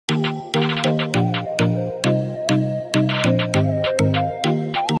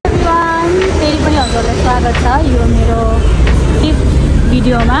छ यो मेरो 5th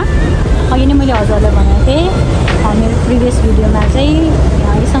भिडियोमा। अघि नै मैले हजुरलाई भनेको थिएँ मेरो प्रिभियस भिडियोमा चाहिँ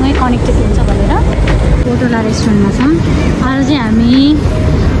योसँगै कनेक्टेड हुन्छ भनेर। पोटोला रेस्टुरेन्टमा छौँ। आज चाहिँ हामी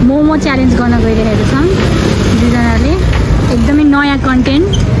मोमो च्यालेन्ज गर्न गइरहेको छौँ दुईजनाले। एकदमै नयाँ कन्टेन्ट।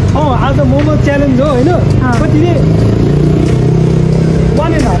 आज मोमो च्यालेन्ज हो होइन? कतिले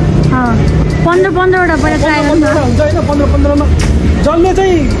 15-15वटा पहिला ट्राई गर्नु हुन्छ होइन? 15-15मा जसले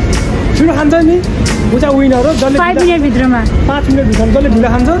चाहिँ छिटो खान्छ नि ऊ चाहिँ विनर हो। जसले 5 मिनटभित्रमा 5 मिनटभित्रमा जसले ढिलो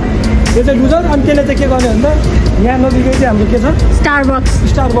खान्छ यो चाहिँ लुजर। अनि त्यसले चाहिँ के गर्ने भन्दा यहाँ नजिकै चाहिँ हाम्रो के छ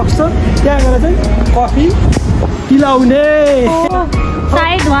स्टारबक्स छ त्यहाँ गएर चाहिँ कफी पिलाउने।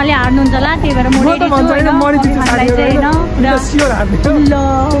 सायद उहाँले हार्नुहुन्छ होला त्यही भएर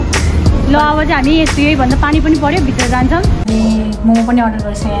ल अब चाहिँ हामी यही भन्दा पानी पनि पर्यो भित्र जान्छौँ। अनि मोमो पनि अर्डर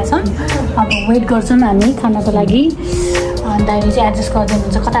गरिसकेका छौँ। अब वेट गर्छौँ हामी खानको लागि। अन्त अहिले चाहिँ एडजस्ट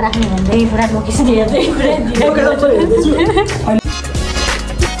गरिदिनुहुन्छ कता राख्ने भन्दै पुरा लोकेसन हेर्दै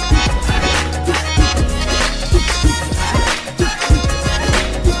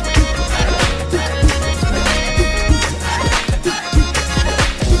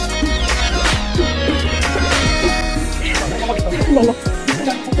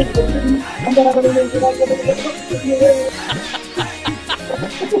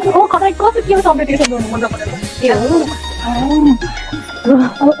कस्तो के कम्पिटिसन गर्नु मन पर्छ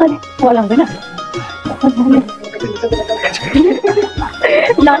होला हुँदैन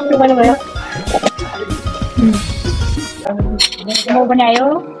लास्ट भयो म पनि आयो।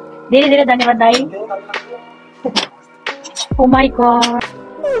 धेरै धेरै धन्यवाद दाइ। ओ माई गॉड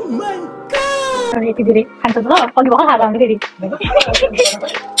यति धेरै खान्छ त अघि भर्खर खाएको हामी फेरि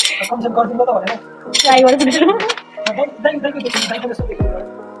ट्राई गरेर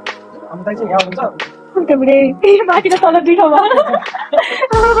माथि त तल 2 ठाउँमा।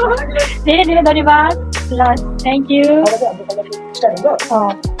 धेरै धेरै धन्यवाद ल थ्याङ्क यू।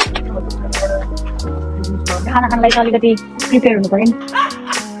 खाना खानलाई चाहिँ अलिकति प्रिपेयर हुनु पऱ्यो नि।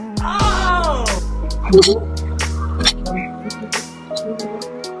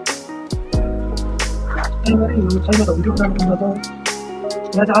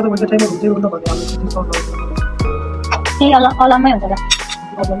 त्यही अलाममै हुन्छ त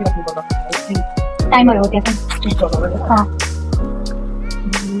टाइमर हो त्यहाँ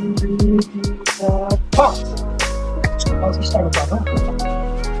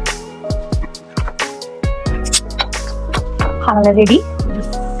खानालाई रेडी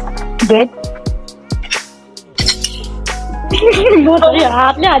ब्रेड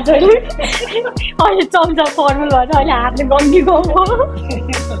हातले हाल्छ अहिले चम्चा फर्मल भन्छ अहिले हातले गङ्गीको 1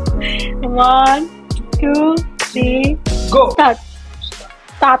 2 3 स्टार्ट।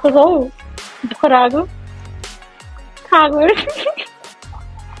 तातो छ हौ खराको खाएको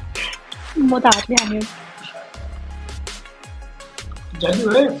म त हातले हाल्यो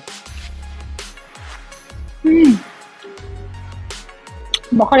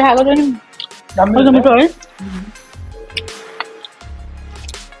भर्खर खाएको थियो नि मिठो है।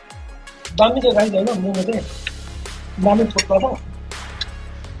 दामी चाहिँ खाइन्छ होइन मोमो चाहिँ दामी थोक्छ त।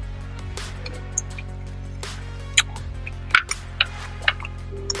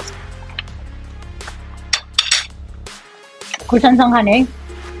 खुर्सानीसँग खाने है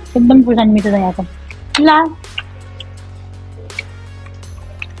एकदम खुर्सानी मिठो छ यहाँको। ल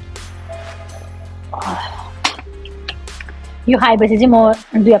यो खाएपछि चाहिँ म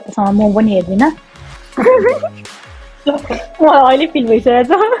 2 हप्तासम्म मोमो पनि हेर्दिनँ। मलाई अहिले फिल भइसकेको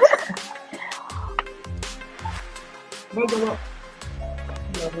छ।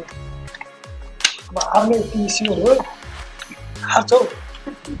 हार्ने पिसिहरू हार्छौ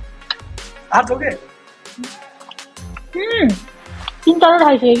के 3 तारा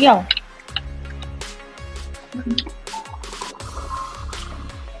खाइसक्यो क्या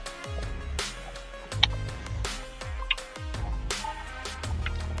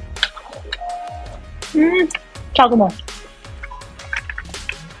잠깐만.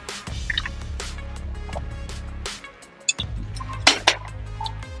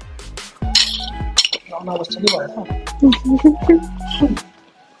 엄마 벌써 저기 와요.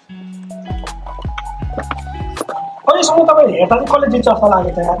 अहिलेसम्म तपाईँ हेर्दा चाहिँ कसले जित्छ जस्तो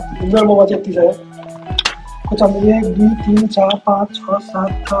लागेको छ यार। मेरो मोबाइल चाहिँ यति छ यार। कुछ 1 2 3 4 5 6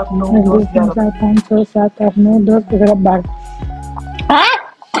 7 8 9 10 5 6 7 8 9 10 11 12 हाँ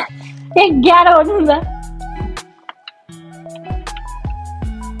 11 हो जाऊंगा।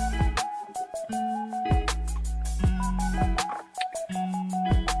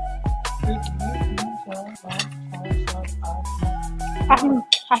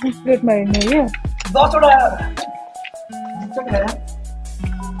 आफ्नो प्लेटमा हेर्नु यो 10 वटा जित्छ नि यार।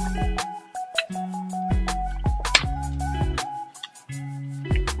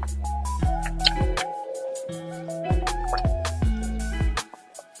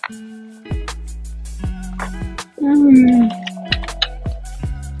 ओ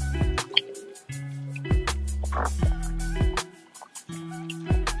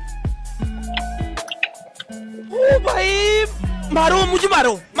भाई मारो मुझे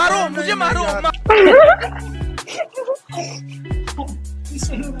मारो मारो मुझे मारो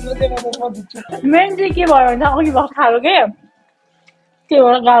मेन चाहिँ के भयो भने अघि भर्खर खाएको के त्यो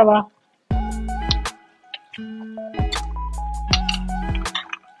भएर गाह्रो भयो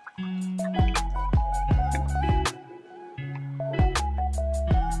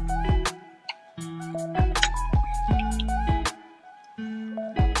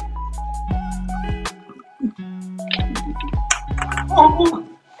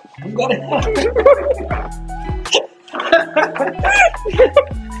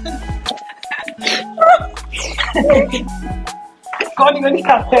Kau ni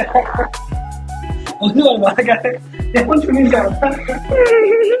kata, orang luar mana kata, dia pun cuma jawab.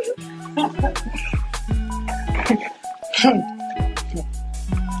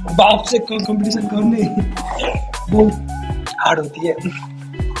 बाप से कंपटीशन करने बहुत हार्ड होती है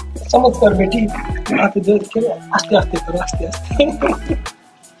समझ कर बेटी आते जोर के आस्ते आस्ते करो आस्ते आस्ते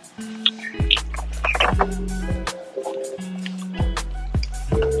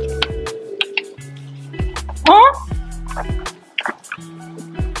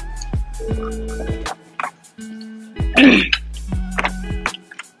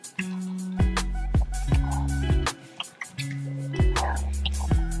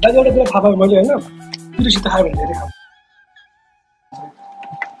दाजु एउटा कुरा थाहा पाएँ मैले होइन पिरोसित खायो भने धेरै खाऊ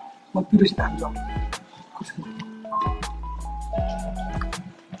म पिरोसित खान्छु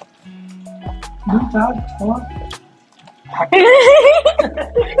दुई चार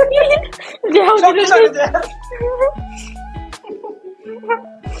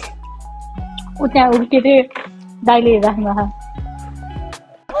ऊ त्यहाँ उर्के दाइले राख्नु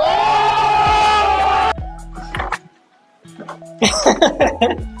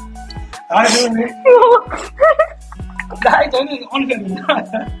गाई छैन अन गरिदिनु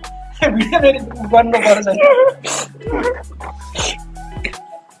भिडियो फेरि गर्नुपर्छ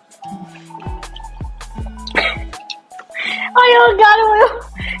अयो गाह्रो भयो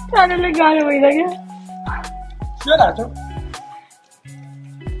खानाले गाह्रो भइसक्यो के खान्छौ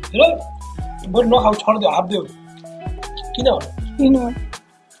हेर बरु नखाऊ छोडिदियो हाप्दियो किन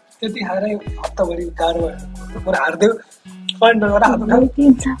त्यति खाएर हप्ताभरि गाह्रो भयो बरु हारिदियो पॉइंट नगरा हाथ उठा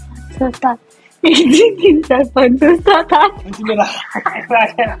 3 4 5 6 7 1 2 3 4 5 6 7 8 तिमीला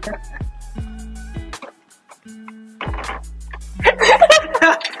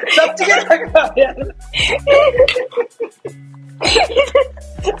सच्ची के लगा यार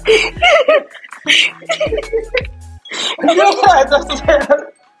क्यों खाया दोस्तों यार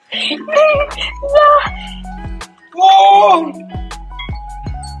ओ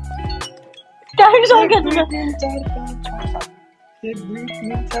टाइम सो गया तुझे 3 4 5 6 7 1 2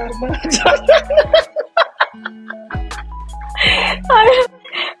 3 4 5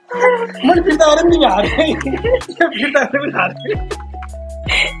 मैं फिर तो नहीं आ रही फिर तो नहीं आ रही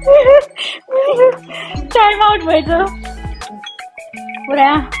टाइम आउट भाई तो पूरा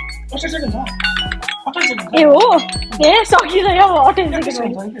ए हो ए सकिसक्यो अब अटेन्सन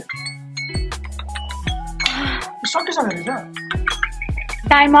सकिसक्यो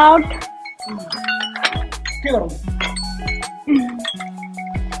टाइम आउट के गरौँ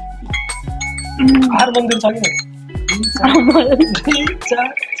हार मन्दिर छ कि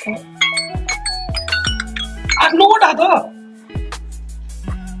 8 9वटा त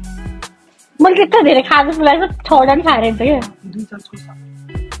मैले त्यत्रो धेरै खानु पुलाएको 6वटा नि खाएर हिँड्छ क्या 2 4 6 7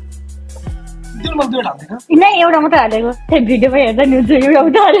 त्यो मैले 2वटा हाल्दैन नै एउटा मात्र हालेको त्यो भिडियोमा हेर्दा नि हुन्छ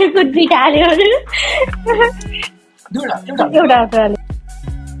एउटा हालेको 2टा हाल्यो 2वटा एउटा मात्र हाल्यो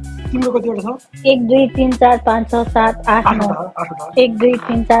तिम्रो कतिवटा छ 1 2 3 4 5 6 7 8 9 1 2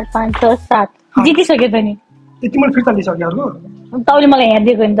 3 4 5 6 7 जितिसक्यो त नि तिमीले फिर्ता लिइसक्यो अर्को तपाईँले मलाई यहाँ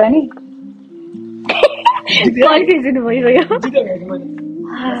दिएको नि त नि कन्फ्युजन भइसक्यो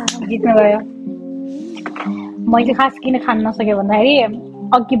जित्नु भयो मैले खास किन खान नसकेँ भन्दाखेरि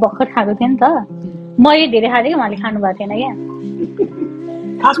अघि भर्खर खाएको थिएँ नि त मैले धेरै खाँदै उहाँले खानु भएको थिएन क्या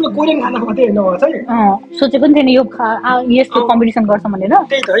खासमा कोरियन खाना मात्रै हैन हो चाहिँ सोचेको नि थिएन यो यस्तो कम्पिटिसन गर्छ भनेर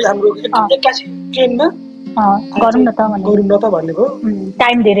त्यही त है हाम्रो एक्कासी ट्रेनमा गरौँ न त भनेको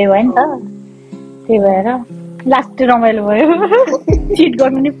टाइम धेरै भयो नि त त्यही भएर लास्ट रमाइलो भयो चिट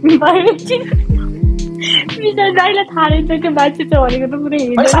गर्नु नि भयो दाइलाई थाहा रहेछ त्यो मान्छे चाहिँ भनेको त पुरै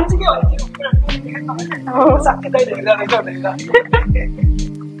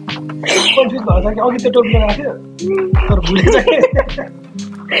अघि त्यो टोपी लगाएको थियो तर भुलेछ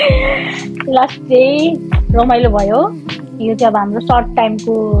लास्ट चाहिँ रमाइलो भयो यो चाहिँ अब हाम्रो सर्ट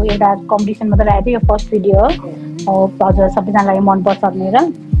टाइमको एउटा कम्पिटिसन मात्रै आएको थियो यो फर्स्ट भिडियो हो हजुर सबैजनालाई मनपर्छ भनेर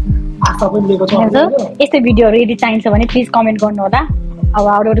सबैले लिएको छ यस्तै भिडियोहरू यदि चाहिन्छ भने प्लिज कमेन्ट गर्नु होला अब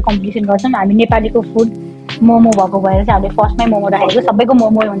अरू कम्पिटिसन गर्छौँ हामी नेपालीको फुड मोमो भएको भएर चाहिँ हामीले फर्स्टमै मोमो राखेको सबैको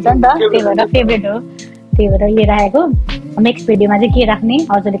मोमो हुन्छ नि त त्यही भएर फेभरेट हो त्यही भएर यो राखेको नेक्स्ट भिडियोमा चाहिँ के राख्ने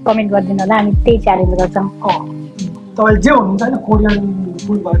हजुरले कमेन्ट गरिदिनु होला हामी त्यही च्यालेन्ज गर्छौँ तपाईँ जे हुनुहुन्छ होइन कोरियन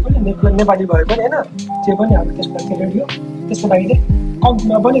फुड भए पनि नेपाली भए पनि होइन जे पनि हामी त्यसको लागि रेडी हो त्यसको लागि चाहिँ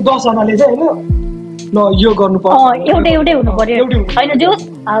कम्तीमा पनि 10 जनाले चाहिँ होइन ल यो गर्नुपर्छ एउटै हुनु पर्यो होइन जो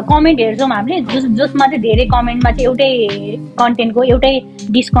कमेन्ट हेर्छौँ हामीले जसमा चाहिँ धेरै कमेन्टमा चाहिँ एउटै कन्टेन्टको एउटै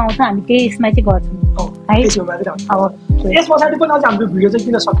डिस्को आउँछ हामी त्यसमा चाहिँ गर्छौँ है यस पछाडि पनि अझ हाम्रो भिडियो चाहिँ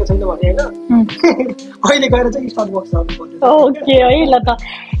किन सकेको छैन भने होइन अहिले गएर चाहिँ स्टार्ट बक्स ओके है ल त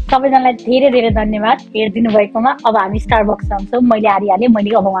सबैजनालाई धेरै धेरै धन्यवाद हेरिदिनु भएकोमा अब हामी स्टारबक्स जान्छौँ मैले हारिहालेँ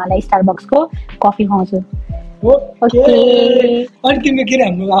मैले अब उहाँलाई स्टारबक्सको कफी खुवाउँछु अनि तिम्रो के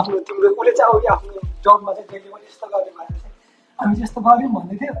हाम्रो आफ्नो तिम्रो उसले चाहिँ अब आफ्नो जबमा चाहिँ जहिले पनि यस्तो गर्ने भएर चाहिँ हामी यस्तो गऱ्यौँ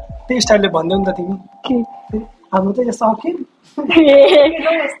भन्दै थियो त्यही स्टाइलले भन्दै नि त तिमी हाम्रो चाहिँ यस्तो सकिन्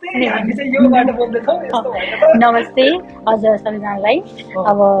नमस्ते हजुर सबैजनालाई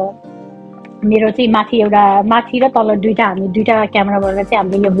अब मेरो चाहिँ माथि र तल हामी दुईटा क्यामेराबाट चाहिँ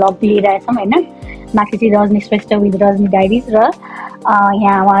हामीले यो भ्लग लिइरहेछौँ होइन माथि चाहिँ रजनी श्रेष्ठ विथ रजनी डायरिज र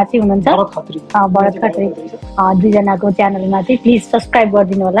यहाँ उहाँ चाहिँ हुनुहुन्छ भरत खत्री दुईजनाको च्यानलमा चाहिँ प्लिज सब्सक्राइब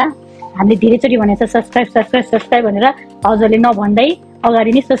गरिदिनु होला हामीले धेरैचोटि भनेको छ सब्सक्राइब भनेर हजुरले नभन्दै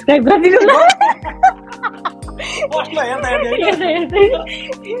अगाडि नै सब्सक्राइब गरिदिनु होला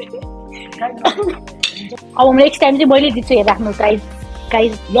अब नेक्स्ट टाइम चाहिँ मैले दिन्छु हेर आफ्नो प्राइज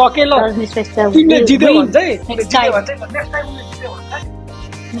रजनी श्रेष्ठ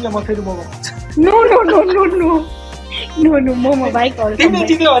नो मोमो बाइक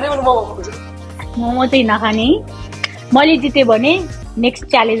मोमो चाहिँ नखाने मैले जितेँ भने नेक्स्ट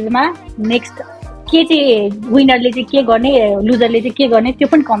च्यालेन्जमा नेक्स्ट के चाहिँ विनरले चाहिँ के गर्ने लुजरले चाहिँ के गर्ने त्यो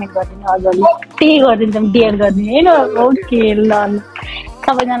पनि कमेन्ट गरिदिनु हजुरले त्यही गरिदिन्छौँ डियर गरिदिनु होइन ओके ल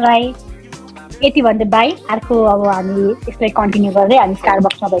सबैजनालाई यति भन्दै बाई अर्को अब हामी यसलाई कन्टिन्यू गर्दै हामी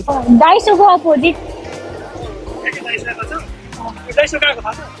स्टारबक्समा गइछौँ डाइसोको अपोजिट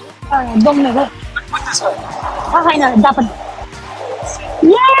बङ्गलो छैन जापान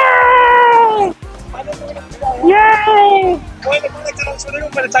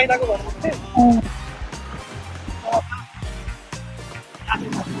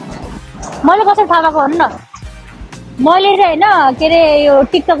मैले कसरी थाहा पाएको भन्नु न मैले चाहिँ होइन के अरे यो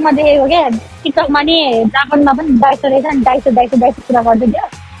टिकटकमा देखेको क्या टिकटकमा नि जापानमा पनि डाइसो रहेछ नि डाइसो कुरा गर्दै थियो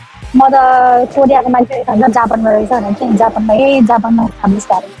म त कोरियाको मान्छे रहेछ जापानमा रहेछ भने चाहिँ जापानमा खाब्लिस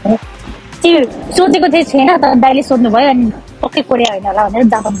भयो त्यो सोचेको चाहिँ छैन तर दाइले सोध्नु भयो अनि पक्कै कोरिया होइन होला भनेर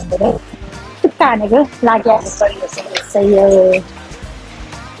जापान भन्दै थियो टुक्का हानेको लाग्यो सही हो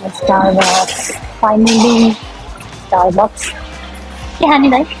स्टारबक्स फाइनली स्टारबक्स के खाने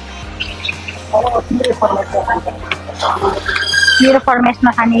दाइ मेरो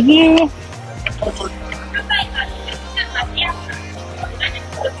फर्मेसमा खाने कि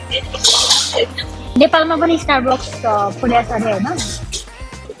नेपालमा पनि स्टारबक्स पुऱ्याएको छ अरे होइन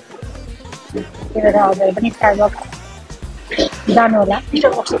त्यही भएर हजुर पनि स्टारबक्स जानु होला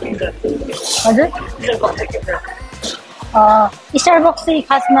हजुर स्टारबक्स चाहिँ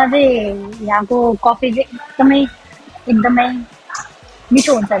खासमा चाहिँ यहाँको कफी चाहिँ एकदमै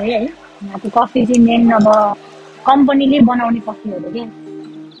मिठो हुन्छ अरे है यहाँको कफी चाहिँ मेन अब कम्पनीले बनाउने कफी हो क्या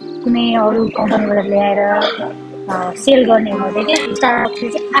कुनै अरू कम्पनीबाट ल्याएर सेल गर्ने हुँदै क्या स्टारबक्सले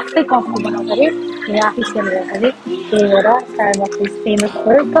चाहिँ आफै कफी बनाउँछ अरे आफै सेल गर्छ अरे त्यही भएर Starbucks is famous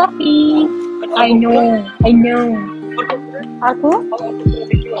for coffee I know अर्को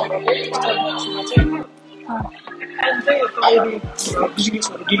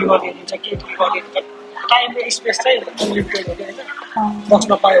टाइम स्पेस चाहिँ लिमिटेड हो होइन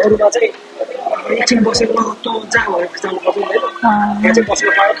बस्न पायो अरूमा चाहिँ एकछिन बसेर तँ जहाँ भएको जानु पर्दैन होइन यहाँ चाहिँ बस्न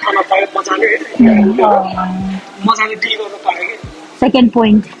पायो खान पायो मजाले डिल गर्न पायो कि सेकेन्ड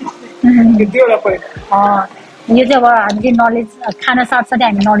पोइन्ट दुईवटा पोइन्ट यो चाहिँ अब हामी चाहिँ नलेज खाना साथसाथै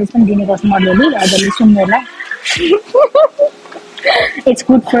हामी नलेज पनि दिने गर्छौँ अलिअलि हजुरले सुन्नुलाई it's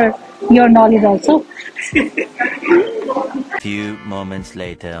good for your knowledge also Few moments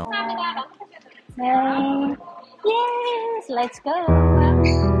later. Yes, let's go.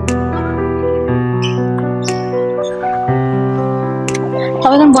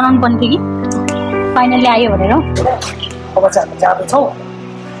 सबैजना बनाउनु पर्ने थियो कि फाइनली आयो भनेर अब चाहिँ हामी जाँदैछौँ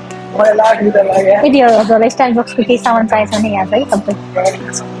मलाई लाग्यो यदि हजुरलाई स्टारबक्सको केही सामान चाहिएको छ भने यहाँ चाहिँ सबै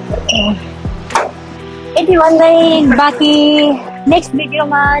यति भन्दै बाँकी नेक्स्ट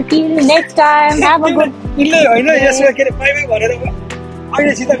भिडियोमा till next time have a good उसले होइन यसमा के अरे पाइमै भनेर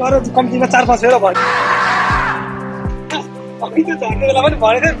अहिले सिधै गएर कम्तीमा 4-5 भयो अघि त्यो झर्ने बेला पनि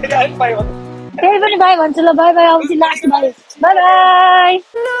भनेर फेरि आइ पायो त्यही पनि बाई भन्छु ल बाई बाई आउँछु लास्ट बाई बाई बाई